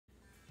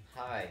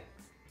Hi,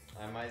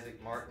 I'm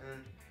Isaac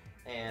Martin,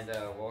 and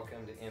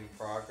welcome to In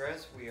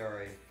Progress. We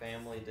are a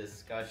family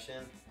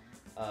discussion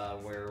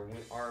where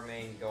our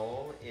main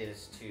goal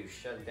is to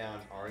shut down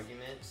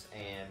arguments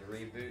and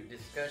reboot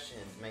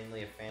discussions,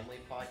 mainly a family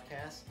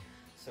podcast.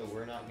 So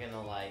we're not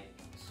gonna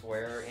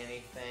swear or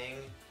anything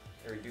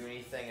or do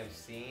anything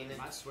obscene. You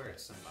might swear at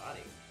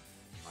somebody,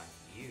 like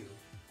you.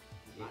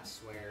 You might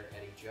swear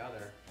at each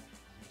other.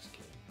 I'm just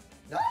kidding.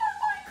 No,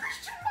 my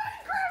Christian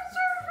Minecraft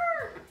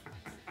server!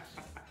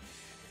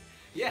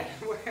 Yeah,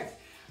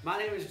 my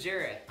name is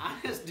Jared.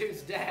 I'm this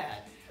dude's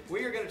dad.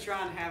 We are going to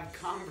try and have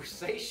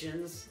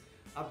conversations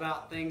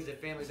about things that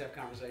families have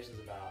conversations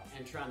about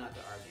and try not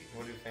to argue.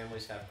 What do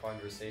families have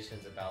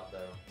conversations about,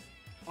 though?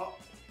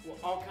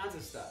 All kinds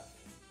of stuff.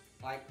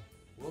 Like,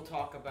 we'll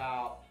talk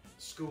about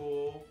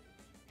school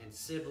and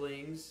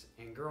siblings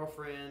and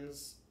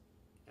girlfriends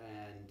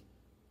and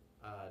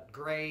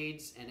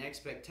grades and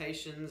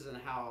expectations and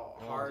how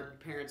hard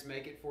parents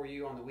make it for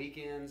you on the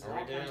weekends. Are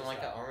we doing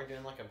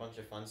a bunch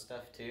of fun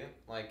stuff too?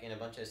 Like in a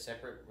bunch of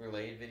separate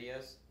related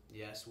videos?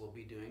 Yes, we'll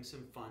be doing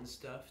some fun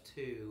stuff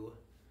too.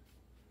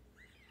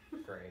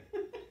 Great.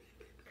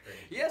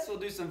 Yes, we'll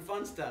do some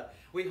fun stuff.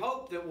 We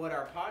hope that what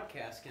our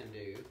podcast can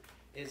do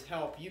is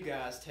help you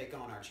guys take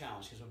on our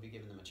challenge, because we'll be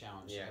giving them a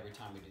challenge every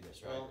time we do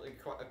this, right?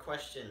 Well, a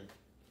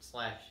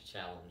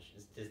question/challenge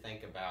is to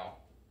think about.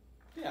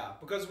 Yeah,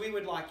 because we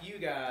would like you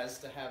guys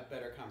to have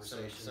better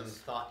conversations. Some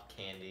thought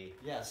candy.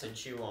 Yeah, to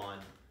chew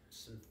on.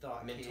 Some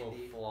thought mental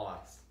candy.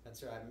 floss.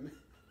 That's right.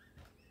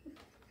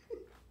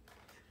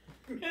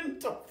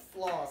 Mental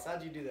floss.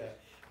 How'd you do that?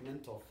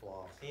 Mental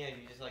floss. Yeah,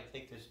 you just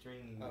take the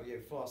string. Oh,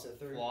 yeah, floss it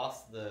through.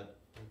 Floss the.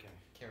 Okay.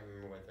 Can't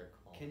remember what they're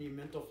called. Can you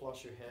mental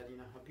floss your head? You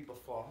know how people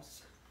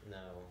floss?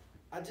 No.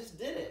 I just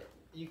did it.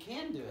 You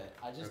can do it.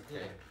 I just did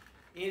Okay.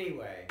 it.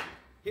 Anyway,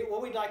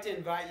 what we'd like to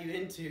invite you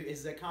into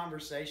is the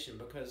conversation,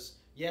 because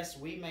yes,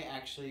 we may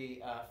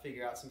actually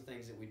figure out some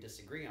things that we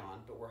disagree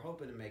on, but we're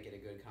hoping to make it a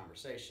good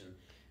conversation.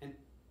 And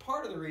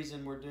part of the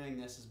reason we're doing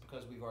this is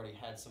because we've already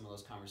had some of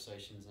those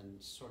conversations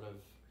and sort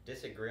of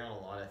disagree on a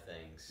lot of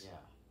things. Yeah.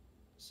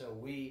 So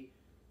we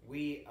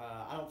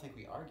I don't think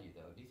we argue,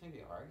 though. Do you think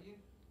we argue?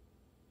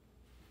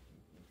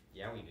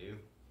 Yeah, we do.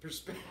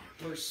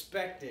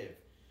 Perspective.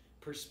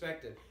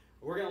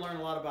 We're going to learn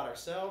a lot about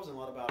ourselves and a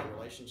lot about our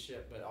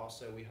relationship, but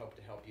also we hope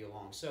to help you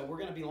along. So we're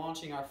going to be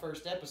launching our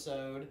first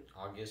episode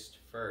August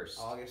 1st.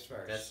 August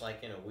 1st. That's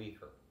in a week,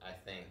 I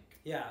think.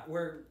 Yeah,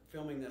 we're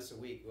filming this a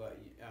week.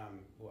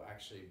 We'll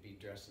actually be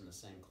dressed in the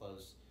same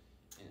clothes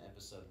in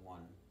episode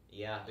 1.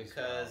 Yeah,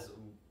 because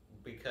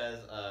we don't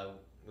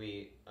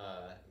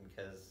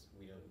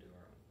do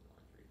our own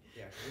laundry.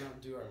 Yeah, we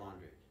don't do our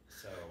laundry.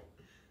 So,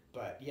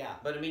 but yeah.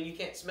 But I mean, you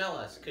can't smell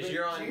us because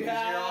you're on.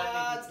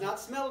 It's not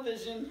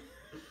smell-o-vision.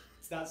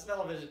 It's not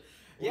smell-o-vision.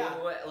 Yeah.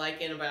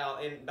 In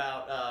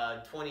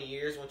about 20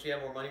 years, once we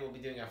have more money, we'll be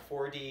doing a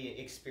 4D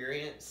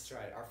experience. That's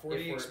right. Our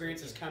 4D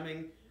experience is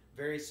coming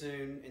very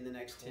soon in the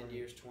next 10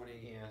 years, 20.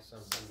 Yeah,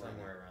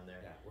 somewhere around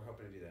there. Yeah, we're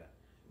hoping to do that.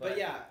 But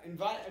yeah,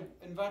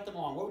 invite them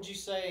along. What would you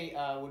say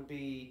would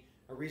be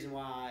a reason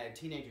why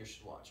teenagers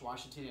should watch? Why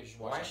should teenagers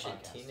watch our podcast? Why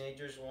should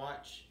teenagers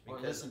watch? Or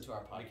listen to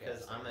our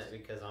podcast?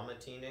 Because I'm a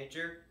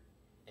teenager,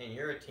 and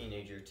you're a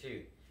teenager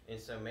too. And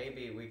so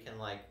maybe we can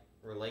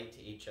relate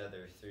to each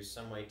other through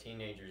some way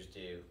teenagers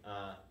do.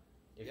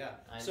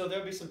 So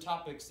there'll be some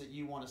topics that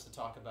you want us to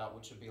talk about,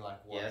 which would be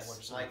what? Yes, what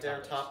are some there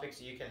are topics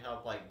you can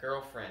help,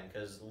 girlfriend,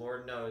 because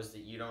Lord knows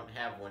that you don't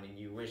have one and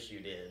you wish you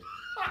did.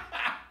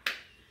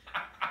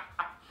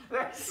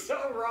 That's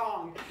so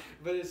wrong,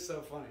 but it's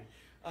so funny.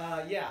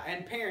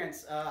 And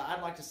parents,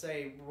 I'd like to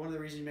say one of the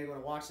reasons you may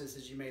want to watch this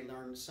is you may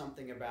learn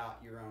something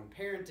about your own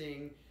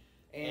parenting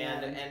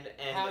and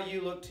how you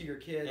look to your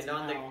kids.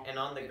 And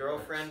on the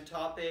girlfriend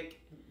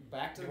topic,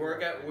 back to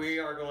we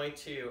are going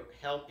to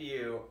help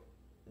you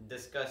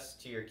discuss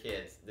to your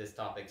kids this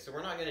topic. So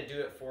we're not going to do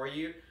it for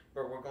you,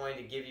 but we're going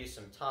to give you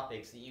some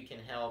topics that you can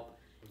help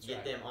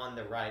get them on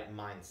the right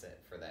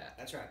mindset for that.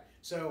 That's right.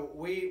 So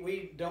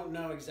we don't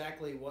know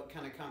exactly what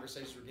kind of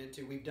conversations we're getting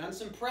to. We've done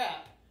some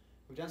prep.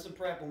 And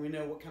we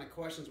know what kind of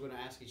questions we're going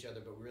to ask each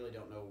other, but we really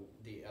don't know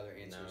the other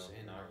answers.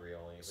 No, not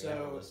really. We so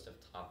have a list of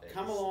topics.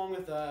 Come along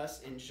with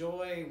us.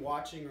 Enjoy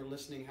watching or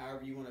listening,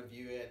 however you want to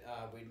view it.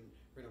 We're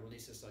going to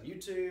release this on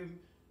YouTube.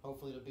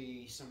 Hopefully it'll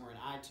be somewhere in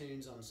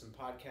iTunes, on some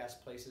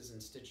podcast places,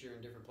 and Stitcher,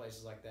 and different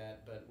places like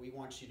that. But we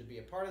want you to be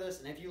a part of this.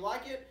 And if you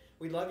like it,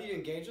 we'd love you to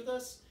engage with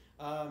us.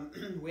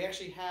 We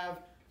actually have...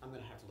 I'm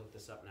going to have to look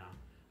this up now.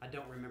 I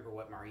don't remember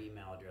what my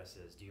email address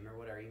is. Do you remember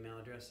what our email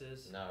address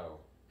is? No.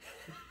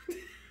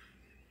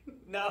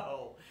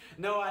 No,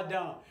 I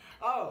don't.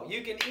 Oh,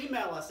 you can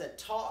email us at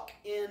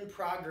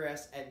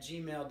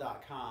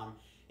talkinprogress@gmail.com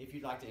if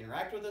you'd like to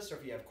interact with us, or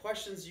if you have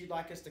questions you'd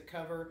like us to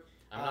cover.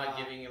 I'm not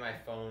giving you my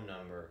phone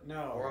number.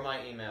 No. Or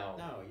my email.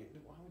 No,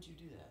 why would you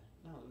do that?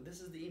 No,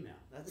 this is the email.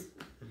 That's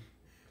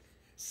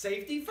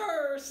safety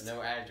first.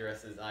 No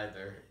addresses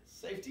either.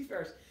 Safety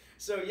first.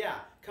 So yeah,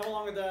 come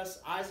along with us.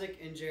 Isaac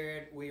and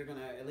Jared, we are going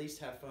to at least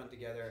have fun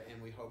together,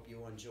 and we hope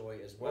you'll enjoy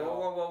as well.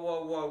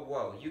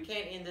 Whoa. You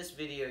can't end this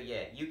video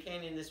yet.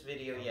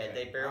 Okay.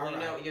 They barely All right.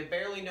 know. You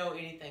barely know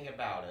anything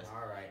about us.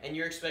 All right. And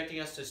you're expecting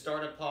us to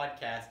start a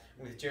podcast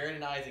with Jared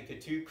and Isaac, the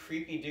two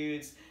creepy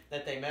dudes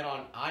that they met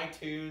on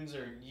iTunes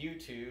or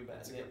YouTube.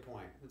 That's a good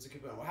point.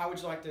 Well, how would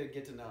you like to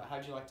get to know?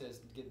 How'd you like to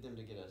get them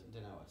to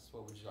know us?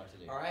 What would you like to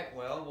do? All right.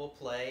 Well, we'll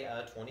play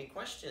 20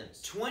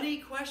 questions. 20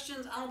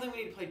 questions? I don't think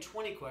we need to play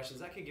 20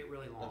 questions. That could get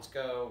really long. Let's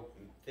go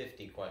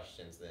 50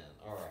 questions then.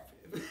 All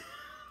right.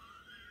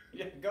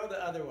 Yeah, go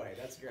the other way.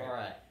 That's great. All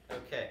right.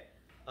 Okay.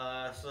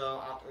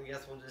 So I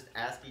guess we'll just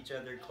ask each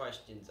other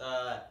questions.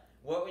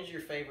 What was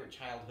your favorite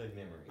childhood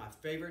memory? My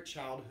favorite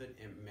childhood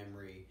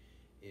memory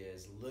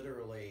is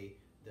literally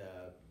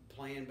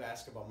playing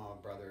basketball with my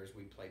brothers.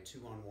 We'd play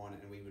 2-on-1,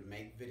 and we would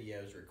make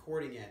videos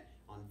recording it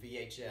on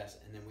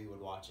VHS, and then we would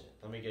watch it.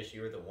 Let me guess,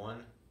 you were the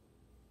one?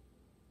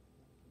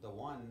 The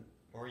one...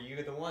 Or you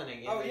were the one?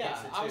 Oh, yeah.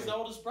 I was the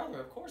oldest brother,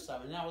 of course.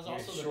 And I was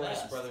also the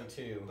shortest best. brother,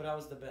 too. But I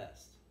was the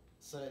best.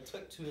 So it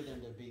took two of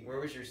them to beat me. Where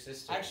was your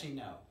sister? Actually,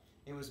 no.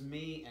 It was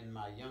me and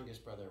my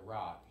youngest brother,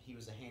 Rock. He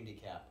was a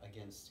handicap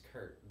against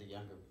Kurt, the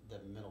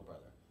middle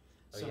brother.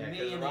 Oh, So yeah,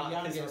 me and Rock, the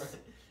youngest,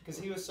 because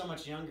he was so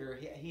much younger,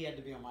 he had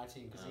to be on my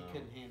team because he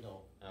couldn't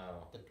handle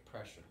the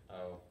pressure.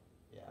 Oh.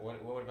 Yeah.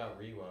 What about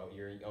Rewo,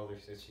 your older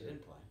sister? She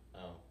didn't play.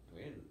 Oh.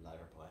 We didn't let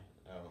her play.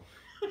 Oh.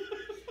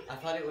 I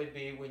thought it would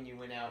be when you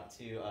went out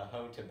to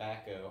hoe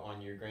tobacco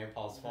on your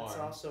grandpa's farm. That's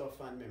also a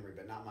fun memory,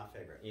 but not my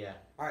favorite. Yeah.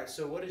 All right,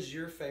 so what is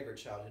your favorite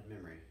childhood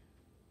memory?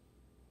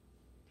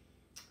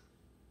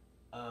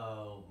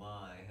 Oh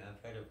my,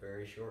 I've had a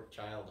very short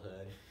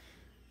childhood.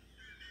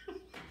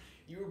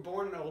 You were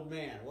born an old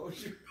man. What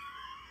was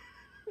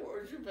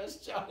your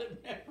best childhood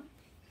memory?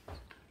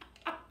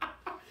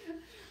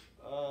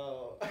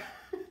 Oh.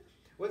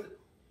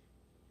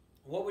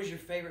 What was your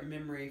favorite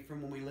memory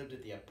from when we lived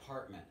at the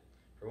apartment?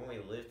 From when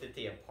we lived at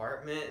the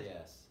apartment?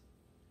 Yes.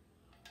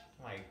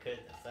 My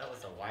goodness, that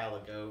was a while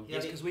ago.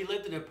 Yes, because we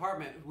lived in an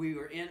apartment.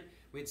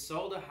 We'd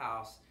sold a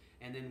house,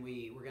 and then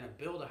we were going to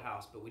build a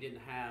house, but we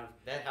didn't have...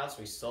 That house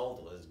we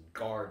sold was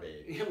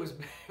garbage. It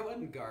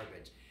wasn't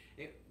garbage.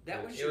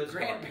 That was It your was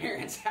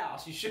grandparents'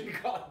 house. You shouldn't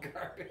call it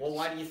garbage. Well,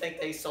 why do you think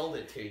they sold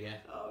it to you?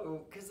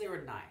 Oh, because they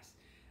were nice.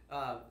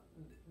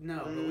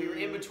 No, but we were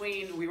in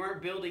between. We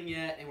weren't building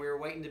yet, and we were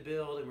waiting to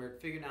build, and we were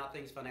figuring out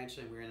things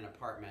financially. And we were in an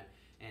apartment,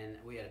 and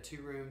we had a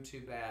 2-bedroom,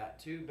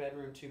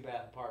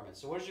 2-bath apartment.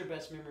 So, what's your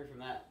best memory from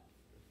that?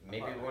 Maybe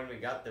apartment? when we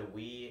got the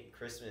Wii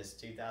Christmas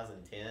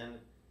 2010.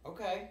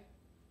 Okay,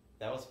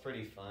 That was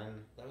pretty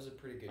fun. that was a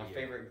pretty good My year.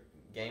 favorite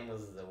game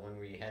was the one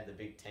where you had the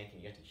big tank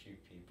and you had to shoot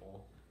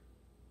people.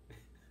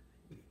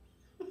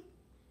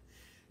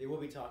 They will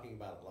be talking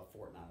about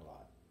Fortnite a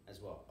lot as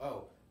well.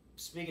 Oh,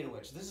 speaking of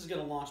which, this is going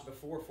to launch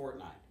before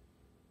Fortnite.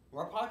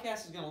 Our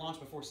podcast is going to launch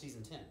before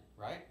season 10,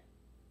 right?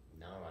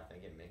 No, I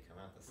think it may come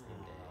out the same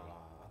day.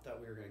 I thought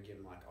we were going to give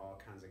them like all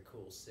kinds of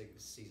cool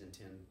season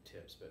 10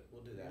 tips, but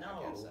we'll do that.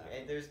 No, I guess,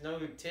 and there's no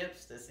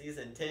tips to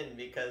season 10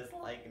 because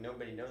like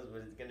nobody knows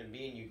what it's gonna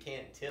be, and you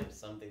can't tip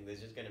something that's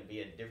just gonna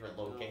be a different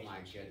location. Oh my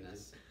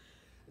goodness!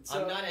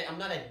 So, I'm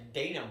not a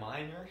data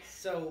miner.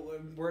 So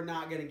we're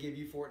not going to give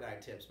you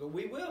Fortnite tips, but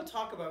we will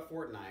talk about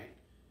Fortnite,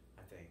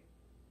 I think.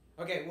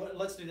 Okay, well,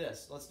 let's do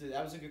this.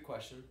 That was a good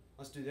question.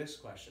 Let's do this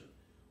question.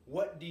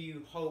 What do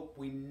you hope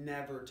we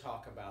never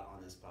talk about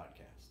on this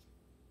podcast?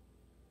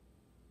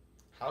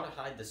 How to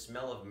hide the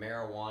smell of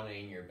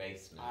marijuana in your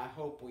basement. I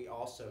hope we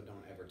also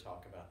don't ever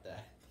talk about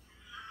that.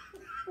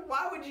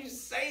 Why would you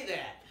say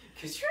that?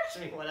 Because you asked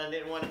me what I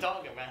didn't want to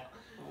talk about.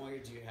 Oh my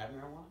God, do you have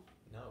marijuana?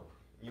 No.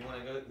 You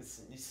want to go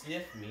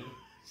sniff me?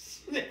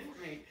 Sniff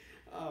me.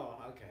 Oh,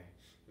 okay.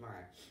 All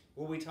right.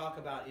 Will we talk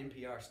about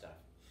NPR stuff?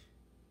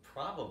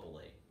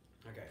 Probably.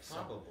 Okay.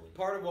 Probably. So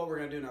part of what we're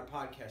going to do in our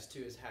podcast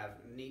too is have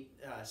neat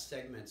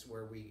segments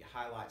where we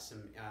highlight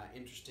some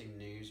interesting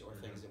news or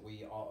things that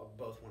we all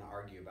both want to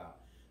argue about.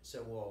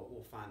 So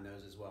we'll find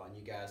those as well, and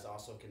you guys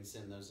also can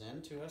send those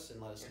in to us and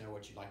let us know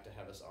what you'd like to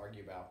have us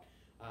argue about.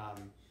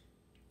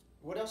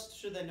 What else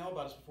should they know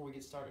about us before we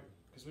get started?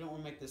 Because we don't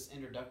want to make this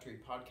introductory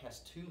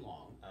podcast too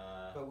long,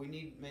 but we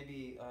need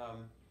maybe.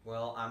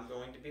 Well, I'm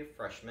going to be a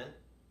freshman.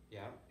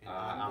 Yeah, and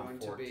I'm going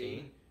 14. to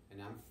be,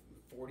 and I'm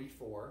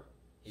 44.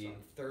 So I'm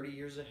 30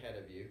 years ahead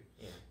of you.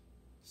 Yeah.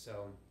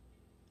 So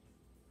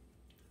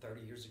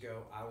 30 years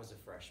ago, I was a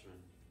freshman.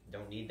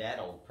 Don't need that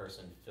old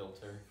person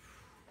filter.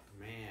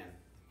 Man,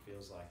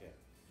 feels like it.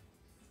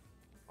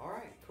 All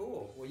right,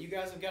 cool. Well, you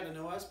guys have gotten to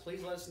know us.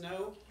 Please let us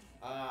know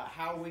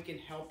how we can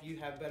help you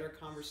have better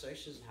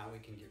conversations and how we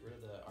can get rid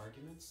of the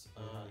arguments.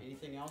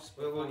 Anything else?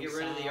 We'll get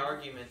rid of the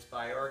arguments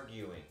by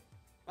arguing.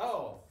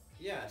 Oh,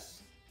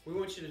 yes. We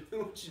want you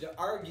to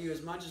argue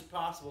as much as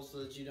possible so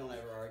that you don't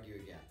ever argue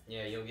again.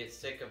 Yeah, you'll get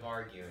sick of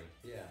arguing.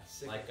 Yeah,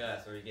 like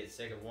us, or you get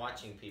sick of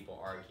watching people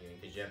arguing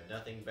because you have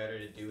nothing better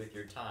to do with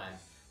your time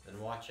than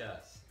watch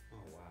us. Oh,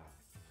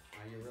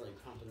 wow. You're really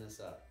pumping this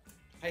up.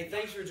 Hey,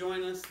 thanks for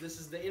joining us. This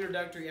is the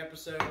introductory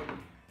episode.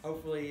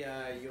 hopefully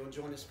you'll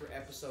join us for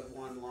episode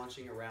 1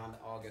 launching around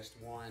August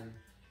 1.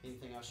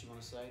 Anything else you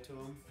want to say to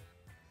them?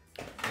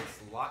 It's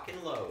lock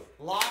and load.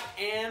 Lock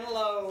and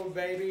load,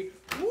 baby.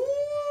 Woo!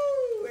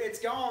 It's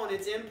gone.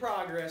 It's in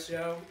progress,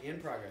 yo. In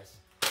progress.